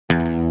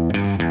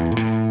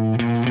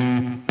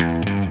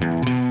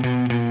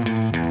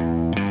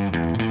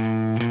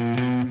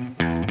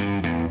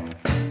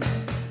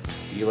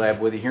Lab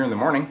with you here in the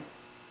morning.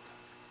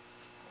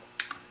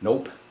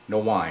 Nope, no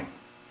wine.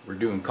 We're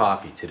doing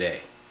coffee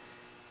today.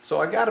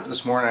 So I got up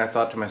this morning and I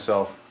thought to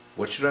myself,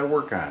 what should I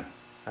work on?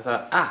 I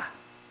thought,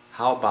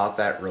 how about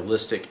that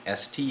realistic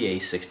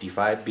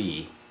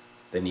STA65B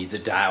that needs a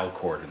dial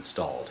cord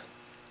installed?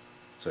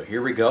 So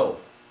here we go,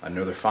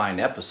 another fine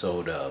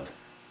episode of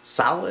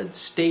Solid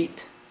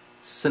State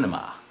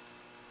Sinema.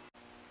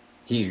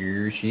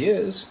 Here she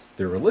is,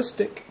 the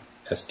realistic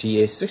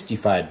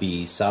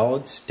STA65B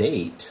solid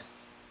state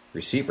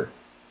receiver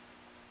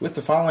with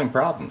the following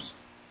problems.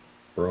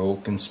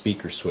 Broken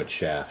speaker switch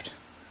shaft.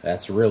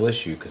 That's a real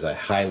issue because I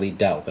highly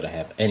doubt that I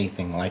have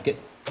anything like it.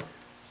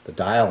 The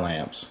dial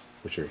lamps,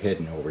 which are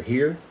hidden over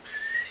here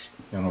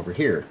and over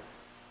here,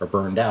 are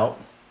burned out.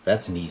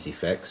 That's an easy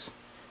fix.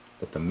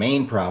 But the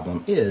main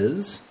problem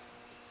is,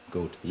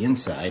 go to the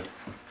inside,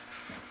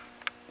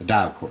 the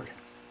dial cord.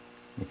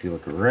 If you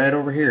look right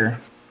over here,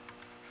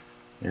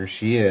 there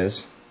she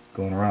is,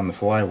 going around the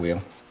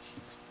flywheel.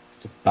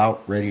 It's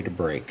about ready to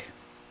break.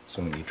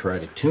 So when you try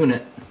to tune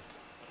it,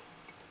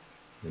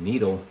 the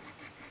needle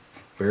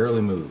barely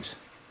moves.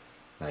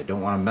 And I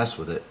don't want to mess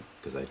with it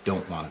because I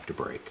don't want it to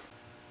break.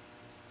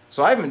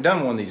 So I haven't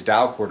done one of these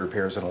dial cord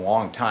repairs in a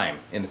long time,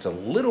 and it's a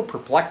little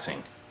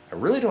perplexing. I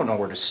really don't know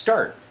where to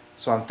start.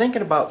 So I'm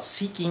thinking about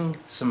seeking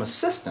some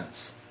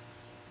assistance.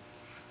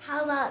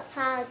 How about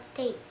Solid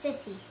State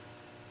Sissy?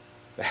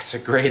 That's a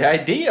great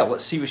idea.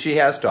 Let's see what she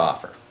has to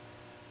offer.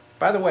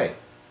 By the way,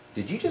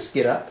 did you just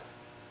get up?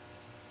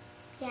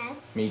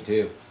 Yes. Me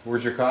too.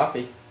 Where's your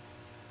coffee?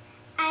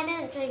 I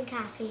don't drink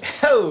coffee.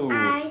 Oh!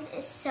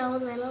 I'm so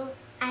little,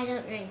 I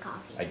don't drink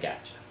coffee. I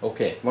gotcha.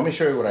 Okay, let me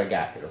show you what I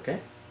got here, okay?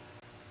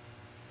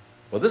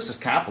 Well, this is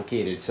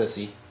complicated,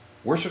 Sissy.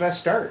 Where should I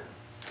start?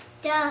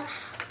 Duh,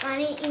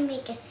 why don't you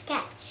make a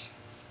sketch?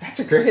 That's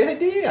a great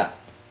idea.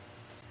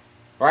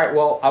 Alright,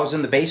 well, I was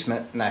in the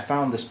basement and I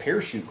found this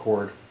parachute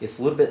cord. It's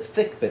a little bit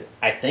thick, but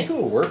I think it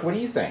will work. What do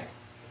you think?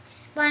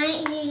 Why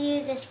don't you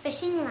use this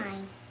fishing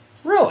line?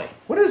 Really?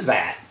 What is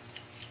that?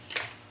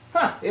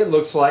 Huh, it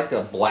looks like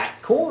a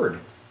black cord.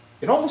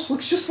 It almost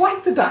looks just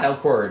like the dial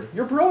cord.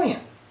 You're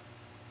brilliant.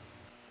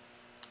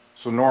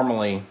 So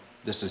normally,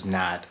 this is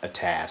not a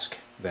task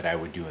that I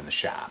would do in the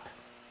shop,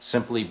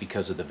 simply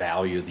because of the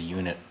value of the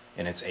unit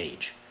and its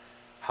age.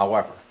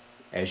 However,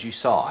 as you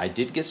saw, I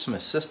did get some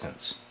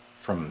assistance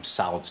from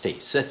Solid State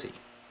Sissy,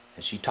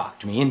 and she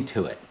talked me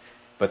into it.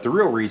 But the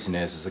real reason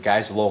is the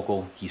guy's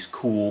local, he's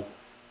cool,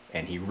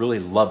 and he really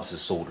loves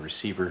this old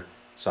receiver.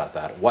 So I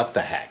thought, what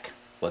the heck,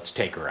 let's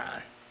take her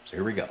on. So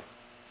here we go.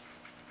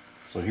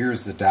 So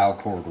here's the dial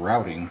cord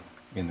routing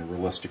in the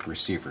realistic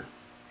receiver.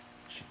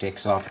 She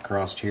takes off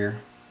across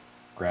here,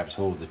 grabs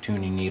hold of the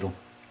tuning needle,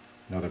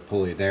 another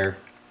pulley there,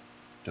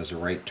 does a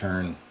right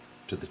turn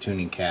to the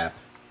tuning cap,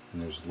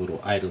 and there's a little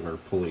idler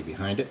pulley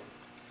behind it.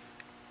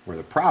 Where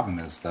the problem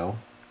is, though,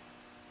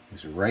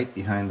 is right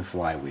behind the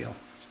flywheel.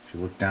 If you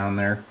look down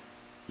there,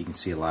 you can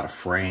see a lot of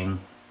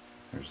fraying.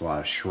 There's a lot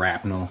of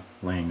shrapnel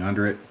laying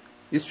under it.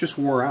 It's just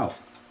wore out.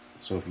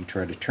 So if you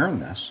try to turn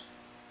this,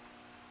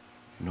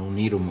 no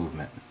needle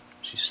movement.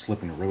 She's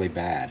slipping really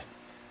bad.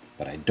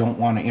 But I don't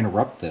want to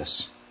interrupt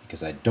this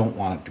because I don't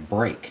want it to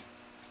break.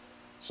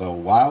 So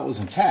while it was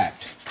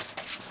intact,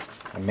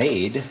 I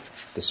made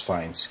this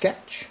fine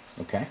sketch.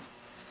 Okay?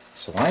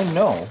 So I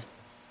know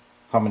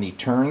how many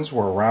turns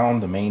were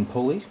around the main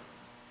pulley,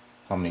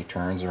 how many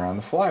turns are on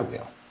the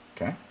flywheel.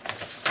 Okay?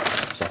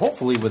 So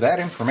hopefully with that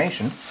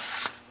information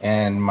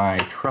and my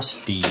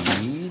trusty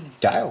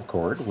dial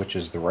cord, which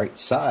is the right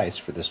size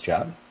for this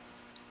job,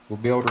 we'll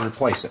be able to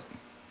replace it.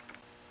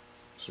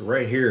 So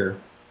right here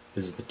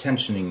is the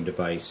tensioning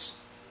device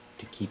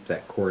to keep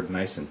that cord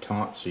nice and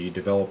taut so you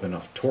develop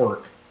enough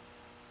torque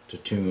to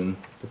tune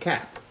the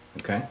cap.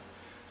 Okay?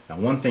 Now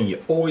one thing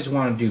you always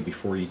want to do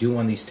before you do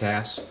one of these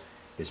tasks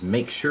is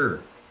make sure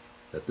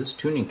that this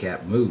tuning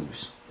cap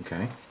moves.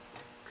 Okay?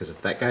 Because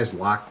if that guy's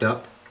locked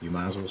up, you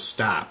might as well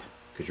stop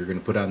because you're going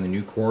to put on the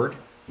new cord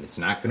and it's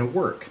not going to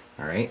work.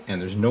 Alright?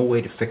 And there's no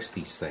way to fix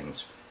these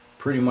things.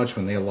 Pretty much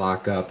when they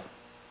lock up,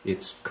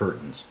 it's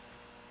curtains.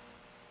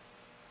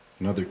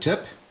 Another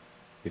tip,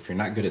 if you're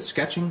not good at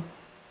sketching,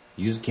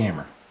 use a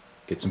camera.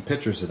 Get some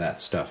pictures of that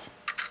stuff.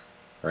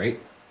 Right?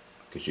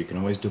 Because you can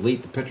always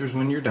delete the pictures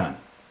when you're done.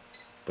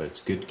 But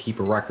it's good to keep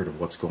a record of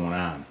what's going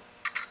on.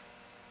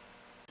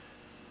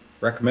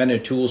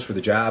 Recommended tools for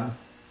the job,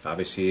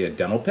 obviously a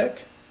dental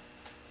pick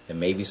and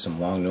maybe some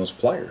long nose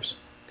pliers,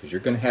 because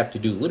you're going to have to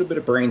do a little bit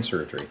of brain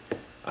surgery.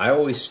 I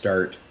always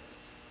start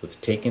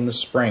with taking the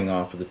spring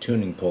off of the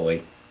tuning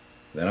pulley,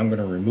 then I'm going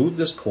to remove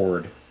this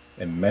cord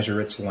and measure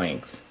its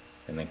length,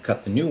 and then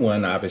cut the new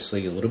one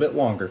obviously a little bit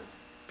longer,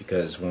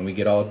 because when we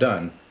get all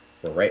done,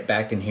 we're right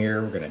back in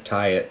here, we're going to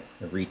tie it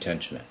and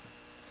retension it.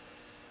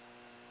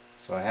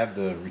 So I have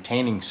the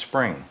retaining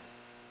spring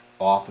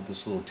off of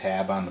this little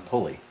tab on the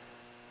pulley.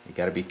 You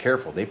got to be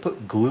careful. They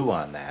put glue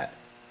on that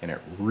and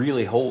it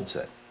really holds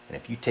it. And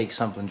if you take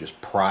something,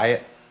 just pry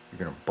it, you're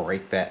going to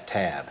break that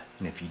tab.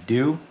 And if you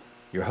do,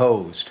 you're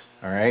hosed.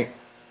 Alright?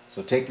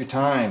 So take your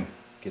time,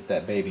 get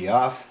that baby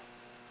off,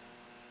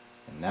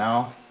 And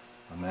now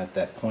I'm at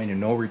that point of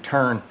no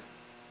return.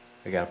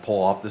 I gotta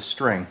pull off this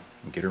string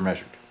and get her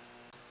measured.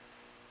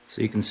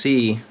 So you can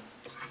see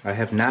I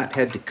have not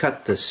had to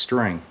cut this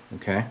string,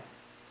 okay?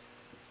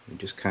 You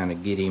just kind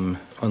of get him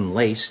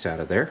unlaced out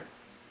of there.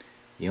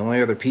 The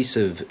only other piece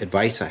of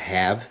advice I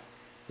have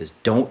is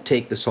don't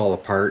take this all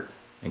apart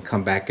and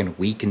come back in a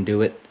week and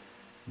do it.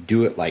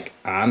 Do it like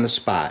on the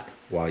spot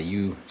while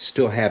you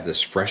still have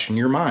this fresh in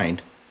your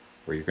mind,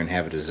 or you're going to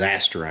have a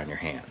disaster on your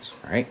hands,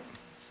 all right?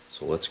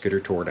 So let's get her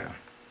tore down.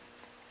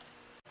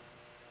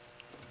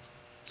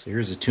 So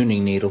here's a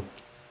tuning needle.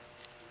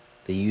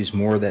 They use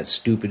more of that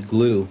stupid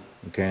glue,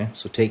 okay?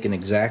 So take an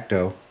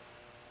X-Acto,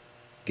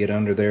 get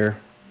under there,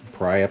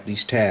 pry up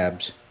these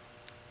tabs,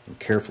 and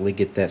carefully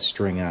get that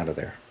string out of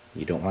there.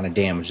 You don't want to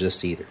damage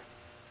this either.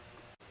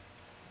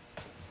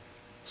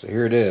 So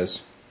here it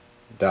is.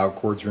 The dowel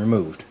cord's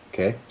removed,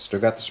 okay? Still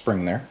got the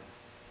spring there.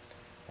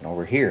 And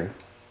over here,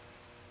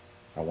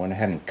 I went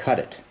ahead and cut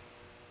it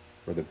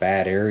where the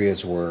bad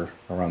areas were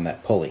around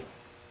that pulley.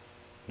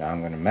 Now I'm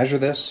going to measure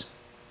this,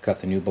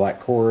 cut the new black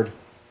cord,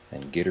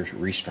 and get her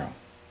restrung.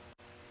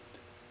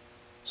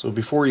 So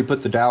before you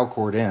put the dowel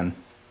cord in,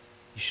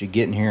 you should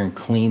get in here and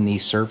clean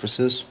these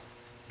surfaces.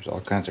 There's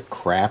all kinds of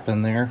crap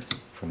in there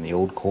from the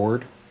old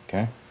cord,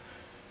 okay?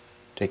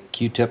 Take a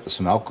Q-tip with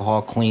some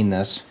alcohol, clean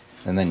this,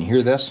 and then you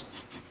hear this?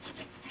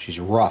 She's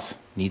rough,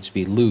 needs to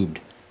be lubed.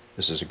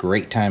 This is a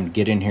great time to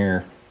get in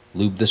here,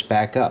 lube this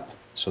back up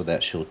so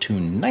that she'll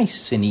tune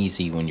nice and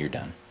easy when you're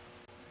done.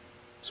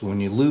 So when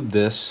you lube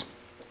this,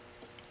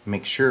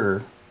 make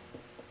sure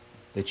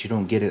that you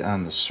don't get it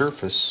on the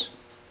surface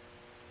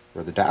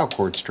where the dowel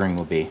cord string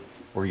will be,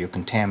 or you'll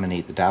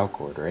contaminate the dowel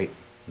cord, right?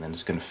 And then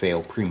it's going to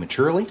fail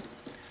prematurely.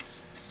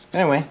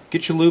 Anyway,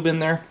 get your lube in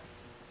there,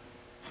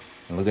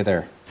 and look at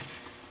there.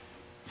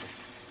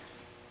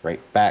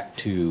 Right back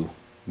to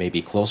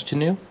maybe close to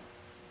new.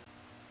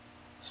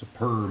 So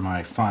per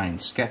my fine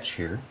sketch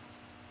here,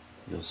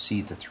 you'll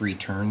see the 3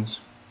 turns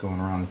going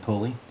around the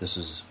pulley. This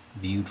is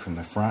viewed from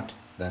the front,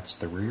 that's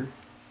the rear.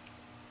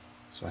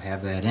 So I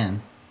have that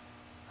in,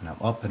 and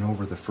I'm up and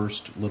over the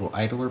first little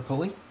idler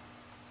pulley,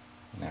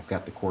 and I've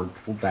got the cord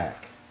pulled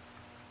back.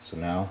 So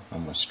now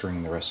I'm going to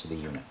string the rest of the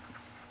unit.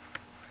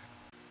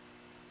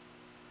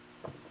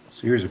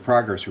 So here's a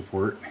progress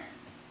report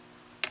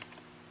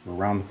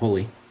around the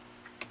pulley,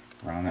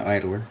 around the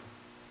idler.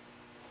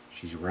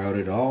 She's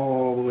routed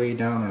all the way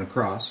down and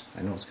across.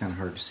 I know it's kind of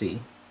hard to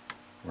see.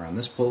 Around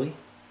this pulley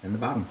and the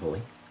bottom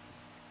pulley.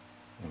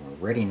 And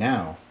we're ready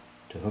now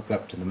to hook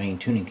up to the main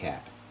tuning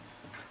cap.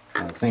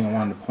 Now the thing I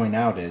wanted to point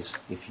out is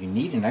if you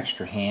need an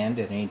extra hand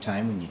at any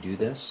time when you do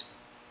this,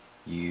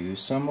 use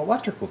some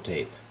electrical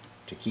tape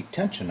to keep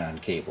tension on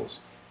cables.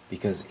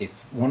 Because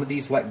if one of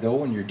these let go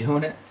when you're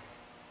doing it,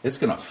 it's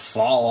going to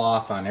fall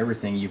off on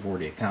everything you've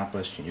already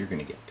accomplished and you're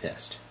going to get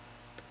pissed.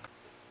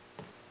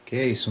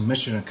 Okay, so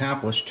mission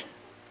accomplished.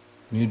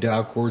 New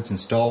dowel cords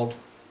installed,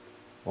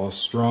 all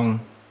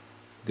strung,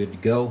 good to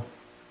go.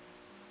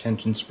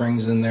 Tension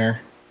springs in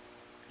there.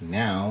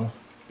 Now,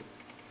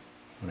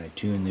 when I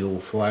tune the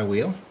old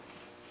flywheel,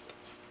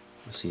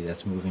 you'll see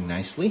that's moving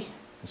nicely.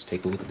 Let's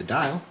take a look at the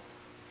dial.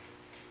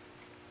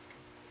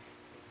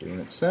 Doing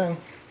its thing,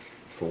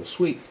 full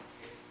sweep.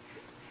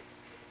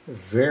 A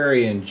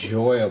very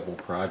enjoyable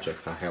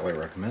project, I highly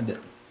recommend it.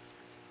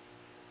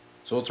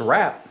 So it's a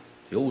wrap.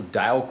 The old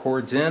dial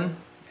cord's in,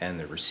 and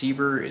the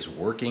receiver is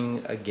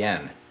working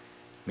again.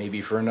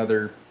 Maybe for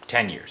another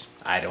 10 years,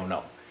 I don't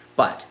know.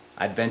 But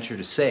I'd venture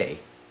to say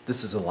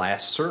this is the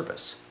last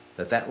service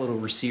that little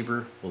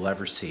receiver will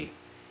ever see.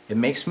 It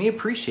makes me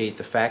appreciate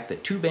the fact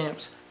that tube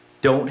amps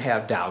don't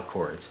have dial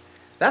cords.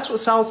 That's what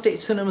Solid State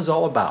Sinema is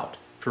all about,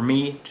 for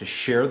me to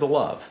share the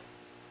love.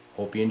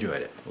 Hope you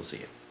enjoyed it. We'll see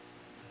you.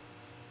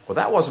 Well,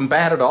 that wasn't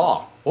bad at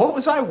all. What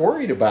was I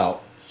worried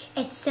about?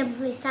 It's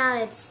simply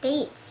solid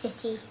state,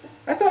 Sissy.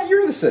 I thought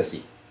you were the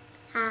sissy.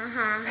 Ha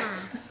ha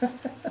ha.